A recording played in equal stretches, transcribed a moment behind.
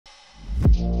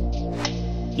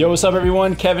Yo, what's up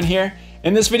everyone? Kevin here.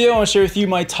 In this video, I want to share with you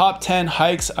my top 10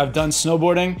 hikes I've done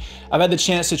snowboarding. I've had the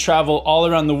chance to travel all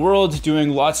around the world doing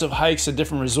lots of hikes at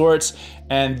different resorts,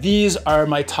 and these are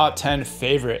my top 10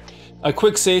 favorite. A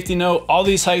quick safety note, all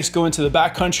these hikes go into the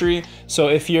backcountry, so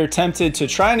if you're tempted to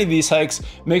try any of these hikes,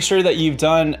 make sure that you've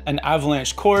done an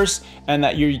avalanche course and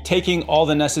that you're taking all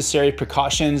the necessary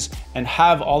precautions and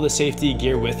have all the safety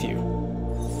gear with you.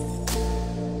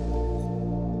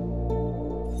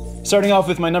 Starting off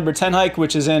with my number 10 hike,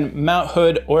 which is in Mount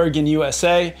Hood, Oregon,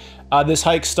 USA. This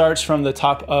hike starts from the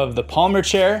top of the Palmer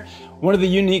Chair. One of the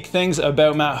unique things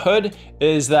about Mount Hood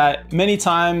is that many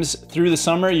times through the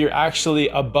summer, you're actually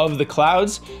above the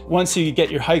clouds. Once you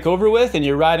get your hike over with and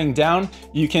you're riding down,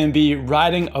 you can be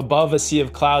riding above a sea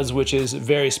of clouds, which is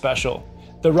very special.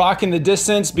 The rock in the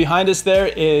distance behind us there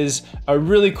is a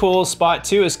really cool spot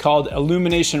too. It's called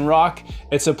Illumination Rock.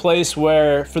 It's a place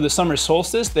where for the summer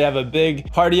solstice, they have a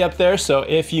big party up there. So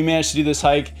if you manage to do this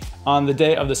hike on the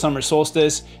day of the summer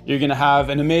solstice, you're gonna have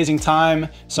an amazing time,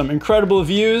 some incredible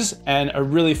views, and a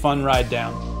really fun ride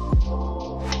down.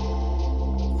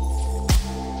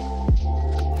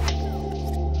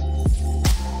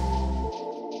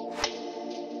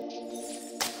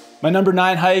 My number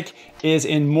 9 hike is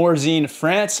in Morzine,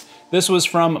 France. This was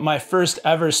from my first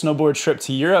ever snowboard trip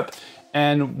to Europe.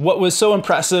 And what was so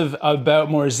impressive about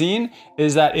Morzine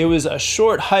is that it was a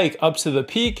short hike up to the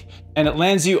peak, and it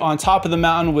lands you on top of the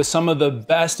mountain with some of the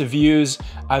best views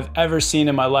I've ever seen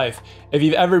in my life. If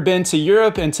you've ever been to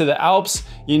Europe and to the Alps,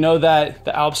 you know that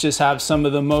the Alps just have some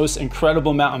of the most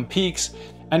incredible mountain peaks.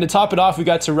 And to top it off, we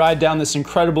got to ride down this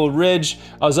incredible ridge.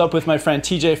 I was up with my friend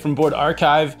TJ from Board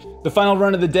Archive. The final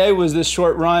run of the day was this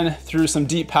short run through some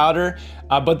deep powder,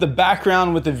 but the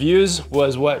background with the views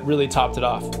was what really topped it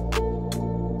off.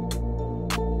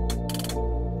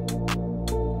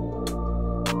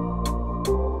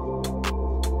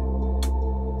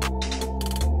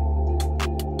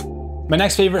 My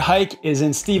next favorite hike is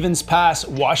in Stevens Pass,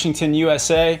 Washington,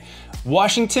 USA.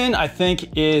 Washington, I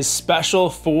think, is special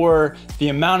for the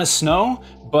amount of snow,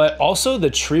 but also the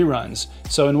tree runs.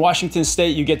 So in Washington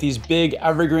State, you get these big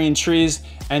evergreen trees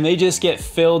and they just get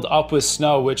filled up with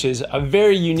snow, which is a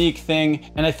very unique thing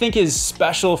and I think is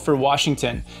special for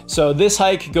Washington. So this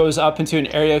hike goes up into an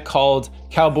area called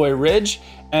Cowboy Ridge,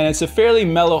 and it's a fairly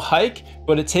mellow hike,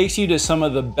 but it takes you to some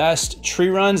of the best tree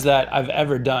runs that I've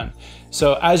ever done.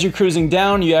 So as you're cruising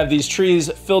down, you have these trees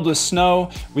filled with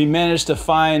snow. We managed to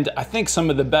find, I think, some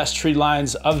of the best tree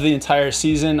lines of the entire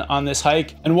season on this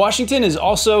hike. And Washington is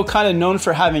also kind of known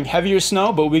for having heavier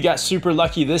snow, but we got super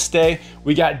lucky this day.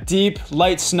 We got deep,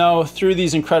 light snow through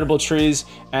these incredible trees,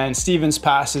 and Stevens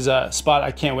Pass is a spot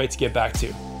I can't wait to get back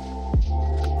to.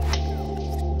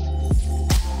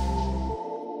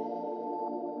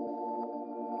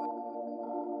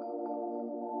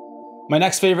 My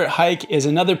next favorite hike is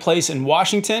another place in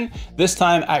Washington, this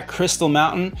time at Crystal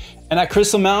Mountain. And at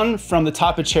Crystal Mountain, from the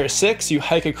top of Chair 6, you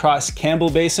hike across Campbell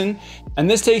Basin.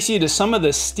 And this takes you to some of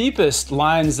the steepest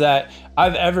lines that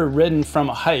I've ever ridden from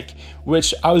a hike,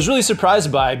 which I was really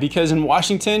surprised by because in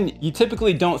Washington, you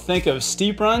typically don't think of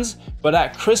steep runs, but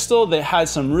at Crystal, they had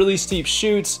some really steep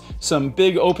chutes, some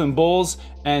big open bowls,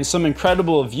 and some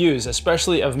incredible views,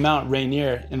 especially of Mount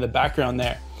Rainier in the background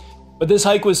there. But this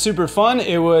hike was super fun.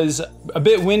 It was a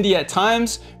bit windy at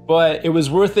times, but it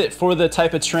was worth it for the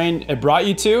type of terrain it brought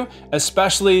you to,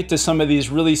 especially to some of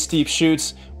these really steep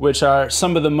chutes, which are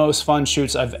some of the most fun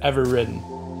chutes I've ever ridden.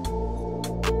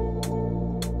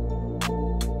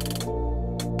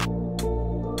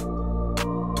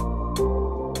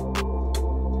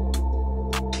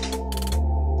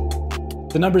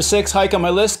 The number 6 hike on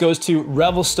my list goes to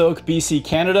Revelstoke, BC,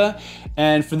 Canada.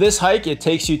 And for this hike, it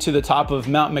takes you to the top of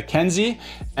Mount Mackenzie.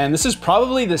 And this is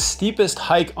probably the steepest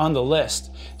hike on the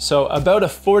list. So about a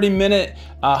 40-minute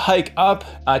hike up,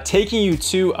 taking you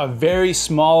to a very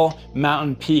small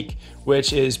mountain peak,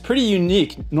 which is pretty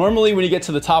unique. Normally when you get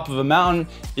to the top of a mountain,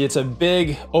 it's a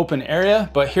big open area,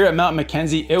 but here at Mount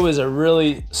Mackenzie, it was a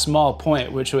really small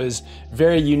point, which was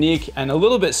very unique and a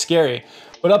little bit scary.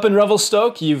 But up in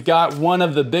Revelstoke, you've got one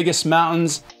of the biggest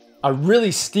mountains, a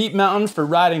really steep mountain for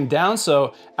riding down.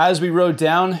 So as we rode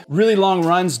down, really long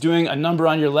runs doing a number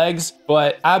on your legs,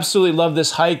 but absolutely love this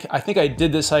hike. I think I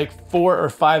did this hike 4 or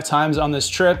 5 times on this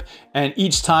trip. And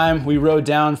each time we rode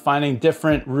down, finding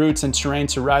different routes and terrain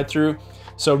to ride through.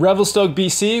 So Revelstoke,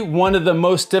 BC, one of the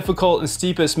most difficult and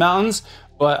steepest mountains,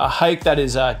 but a hike that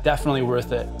is definitely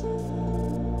worth it.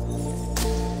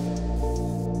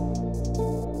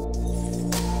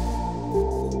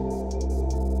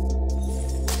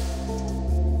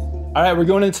 All right, we're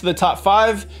going into the top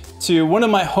 5. to one of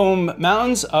my home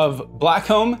mountains of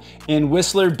Blackcomb in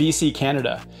Whistler, BC,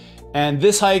 Canada. And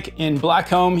this hike in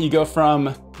Blackcomb, you go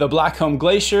from the Blackcomb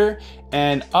Glacier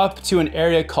and up to an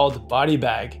area called Body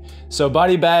Bag. So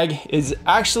Body Bag is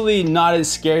actually not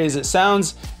as scary as it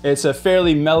sounds. It's a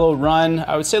fairly mellow run.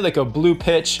 I would say like a blue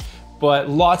pitch, but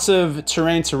lots of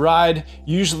terrain to ride,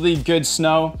 usually good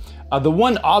snow. The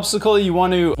one obstacle you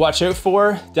want to watch out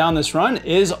for down this run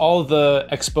is all the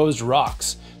exposed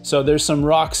rocks. So there's some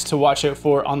rocks to watch out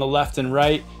for on the left and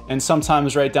right, and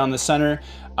sometimes right down the center.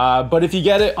 But if you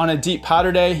get it on a deep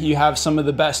powder day, you have some of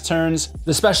the best turns.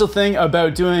 The special thing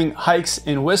about doing hikes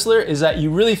in Whistler is that you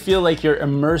really feel like you're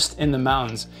immersed in the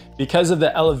mountains. Because of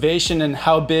the elevation and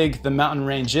how big the mountain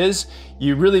range is,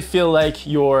 you really feel like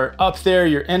you're up there,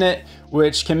 you're in it,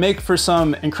 which can make for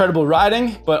some incredible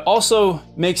riding, but also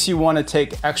makes you want to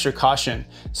take extra caution.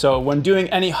 So when doing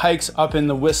any hikes up in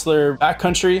the Whistler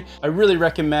backcountry, I really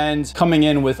recommend coming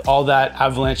in with all that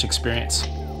avalanche experience.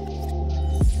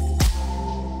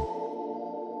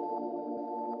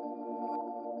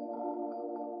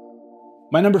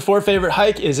 My number 4 favorite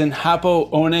hike is in Happo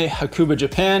One Hakuba,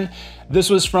 Japan. This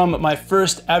was from my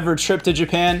first ever trip to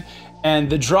Japan, and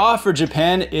the draw for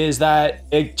Japan is that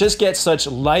it just gets such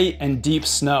light and deep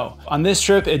snow. On this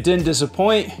trip, it didn't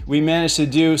disappoint. We managed to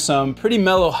do some pretty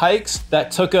mellow hikes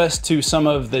that took us to some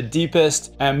of the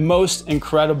deepest and most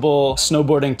incredible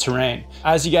snowboarding terrain.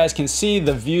 As you guys can see,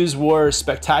 the views were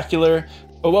spectacular.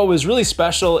 But what was really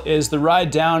special is the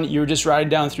ride down. You were just riding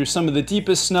down through some of the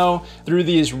deepest snow, through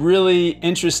these really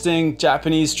interesting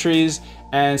Japanese trees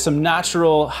and some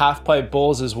natural half-pipe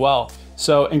bowls as well.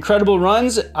 So incredible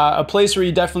runs, a place where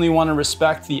you definitely want to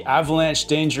respect the avalanche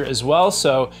danger as well.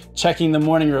 So checking the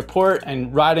morning report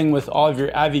and riding with all of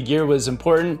your Avi gear was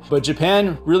important. But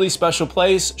Japan, really special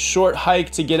place, short hike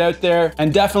to get out there,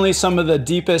 and definitely some of the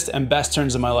deepest and best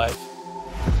turns of my life.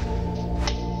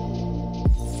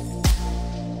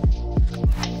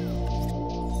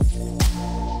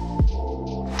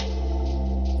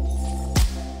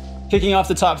 Kicking off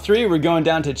the top 3, we're going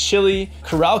down to Chile.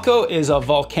 Corralco is a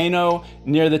volcano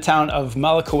near the town of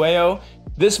Malacahueo.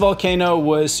 This volcano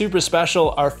was super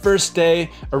special. Our first day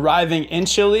arriving in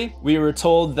Chile, we were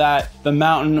told that the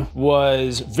mountain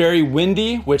was very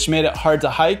windy, which made it hard to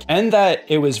hike, and that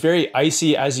it was very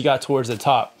icy as you got towards the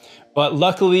top. But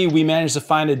luckily, we managed to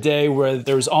find a day where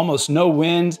there was almost no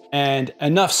wind and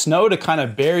enough snow to kind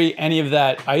of bury any of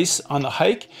that ice on the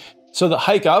hike. So the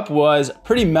hike up was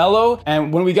pretty mellow,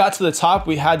 and when we got to the top,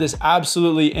 we had this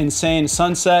absolutely insane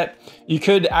sunset. You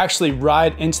could actually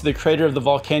ride into the crater of the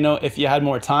volcano if you had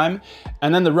more time.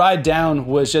 And then the ride down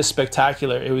was just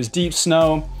spectacular. It was deep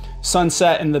snow,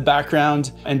 sunset in the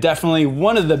background, and definitely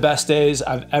one of the best days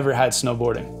I've ever had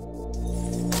snowboarding.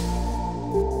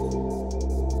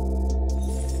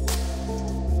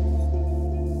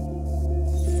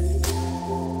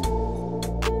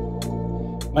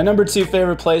 My number 2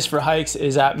 favorite place for hikes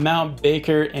is at Mount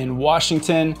Baker in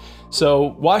Washington.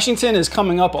 So Washington is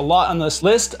coming up a lot on this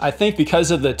list, I think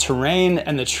because of the terrain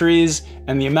and the trees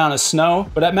and the amount of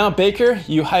snow. But at Mount Baker,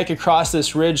 you hike across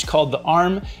this ridge called the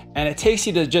Arm, and it takes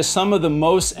you to just some of the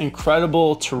most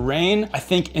incredible terrain, I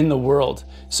think, in the world.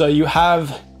 So you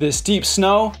have this deep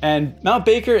snow, and Mount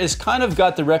Baker is kind of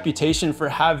got the reputation for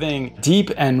having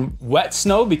deep and wet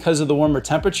snow because of the warmer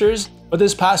temperatures. But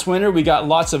this past winter, we got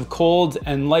lots of cold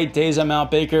and light days at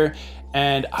Mount Baker,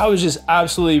 and I was just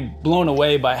absolutely blown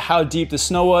away by how deep the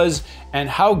snow was and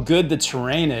how good the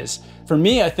terrain is. For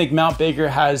me, I think Mount Baker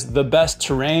has the best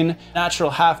terrain, natural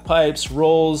half pipes,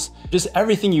 rolls, just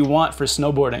everything you want for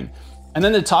snowboarding. And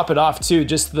then to top it off too,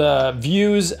 just the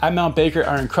views at Mount Baker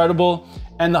are incredible.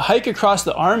 And the hike across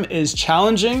the Arm is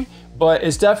challenging, but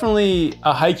it's definitely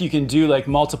a hike you can do like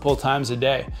multiple times a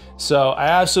day. So I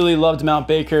absolutely loved Mount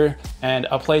Baker, and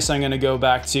a place I'm gonna go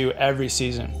back to every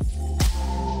season.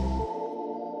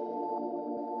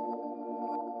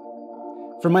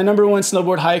 For my number 1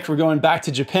 snowboard hike, we're going back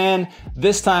to Japan,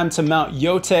 this time to Mount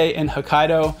Yotei in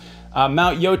Hokkaido.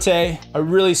 Mount Yotei, a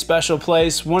really special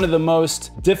place, one of the most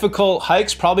difficult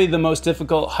hikes, probably the most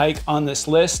difficult hike on this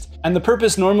list. And the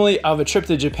purpose normally of a trip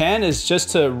to Japan is just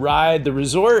to ride the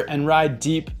resort and ride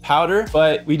deep powder.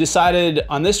 But we decided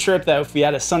on this trip that if we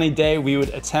had a sunny day, we would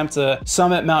attempt to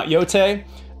summit Mount Yotei.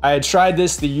 I had tried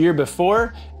this the year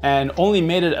before and only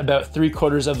made it about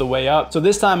 3/4 of the way up. So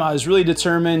this time I was really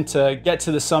determined to get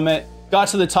to the summit. Got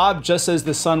to the top just as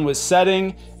the sun was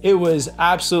setting. It was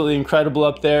absolutely incredible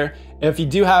up there. If you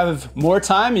do have more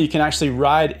time, you can actually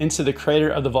ride into the crater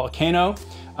of the volcano.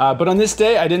 But on this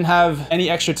day, I didn't have any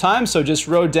extra time, so just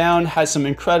rode down, had some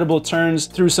incredible turns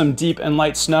through some deep and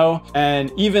light snow,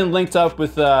 and even linked up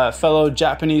with a fellow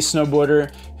Japanese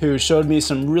snowboarder who showed me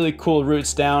some really cool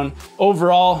routes down.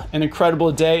 Overall, an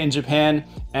incredible day in Japan,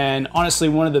 and honestly,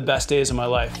 one of the best days of my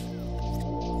life.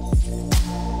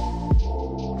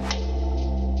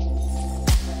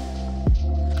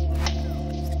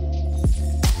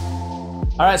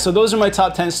 All right, so those are my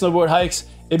top 10 snowboard hikes.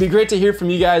 It'd be great to hear from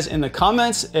you guys in the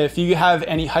comments if you have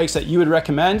any hikes that you would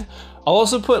recommend. I'll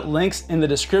also put links in the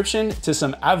description to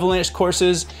some avalanche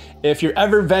courses. If you're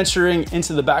ever venturing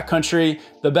into the backcountry,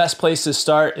 the best place to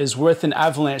start is with an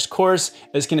avalanche course.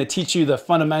 It's gonna teach you the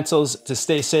fundamentals to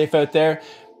stay safe out there.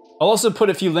 I'll also put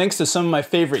a few links to some of my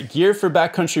favorite gear for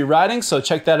backcountry riding, so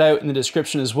check that out in the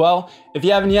description as well. If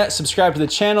you haven't yet, subscribe to the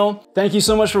channel. Thank you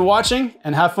so much for watching,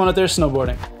 and have fun out there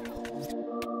snowboarding.